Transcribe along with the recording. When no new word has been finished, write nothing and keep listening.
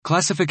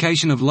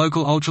Classification of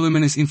local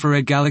ultraluminous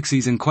infrared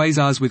galaxies and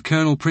quasars with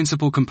kernel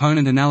principal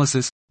component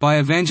analysis,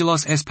 by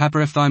Evangelos S.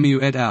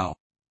 Paparefthymiou et al.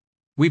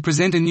 We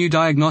present a new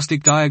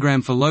diagnostic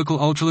diagram for local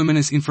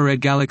ultraluminous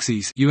infrared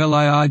galaxies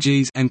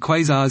 (ULIRGs) and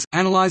quasars,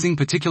 analyzing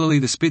particularly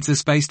the Spitzer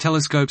Space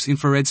Telescope's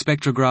infrared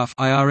spectrograph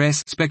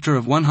 (IRS) spectra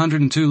of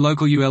 102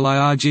 local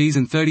ULIRGs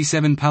and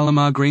 37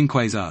 Palomar green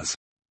quasars.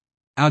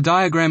 Our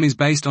diagram is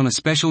based on a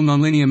special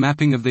nonlinear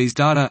mapping of these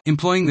data,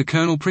 employing the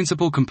kernel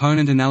principal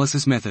component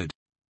analysis method.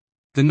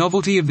 The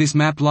novelty of this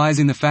map lies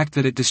in the fact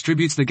that it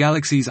distributes the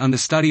galaxies under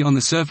study on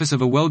the surface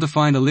of a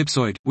well-defined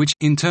ellipsoid, which,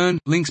 in turn,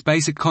 links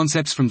basic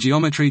concepts from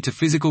geometry to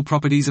physical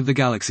properties of the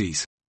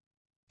galaxies.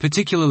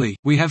 Particularly,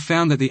 we have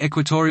found that the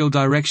equatorial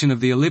direction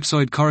of the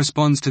ellipsoid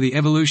corresponds to the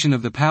evolution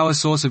of the power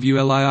source of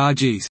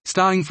ULIRGs,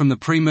 starting from the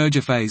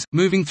pre-merger phase,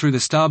 moving through the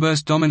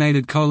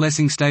starburst-dominated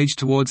coalescing stage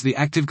towards the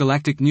active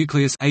galactic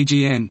nucleus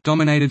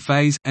 (AGN)-dominated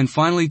phase, and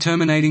finally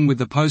terminating with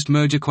the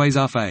post-merger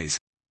quasar phase.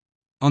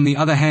 On the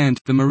other hand,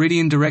 the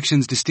meridian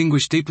directions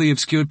distinguish deeply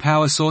obscured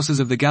power sources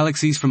of the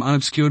galaxies from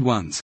unobscured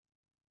ones.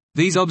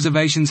 These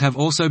observations have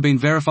also been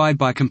verified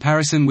by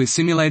comparison with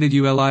simulated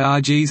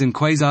ULIRGs and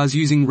quasars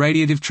using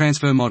radiative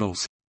transfer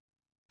models.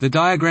 The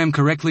diagram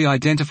correctly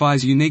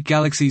identifies unique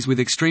galaxies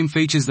with extreme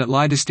features that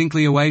lie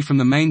distinctly away from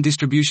the main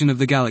distribution of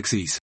the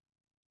galaxies.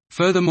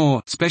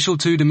 Furthermore, special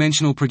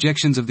two-dimensional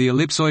projections of the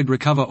ellipsoid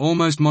recover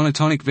almost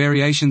monotonic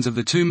variations of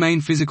the two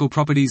main physical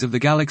properties of the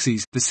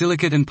galaxies, the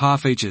silicate and PAR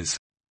features.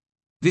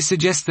 This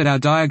suggests that our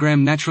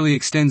diagram naturally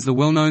extends the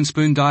well-known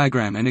spoon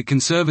diagram, and it can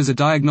serve as a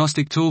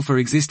diagnostic tool for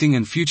existing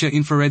and future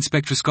infrared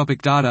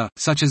spectroscopic data,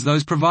 such as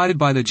those provided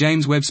by the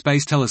James Webb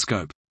Space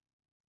Telescope.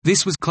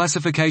 This was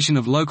Classification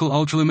of Local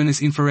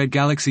Ultraluminous Infrared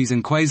Galaxies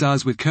and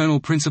Quasars with Kernel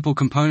Principal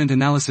Component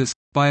Analysis,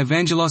 by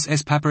Evangelos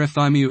S.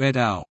 Paparefthymiou et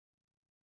al.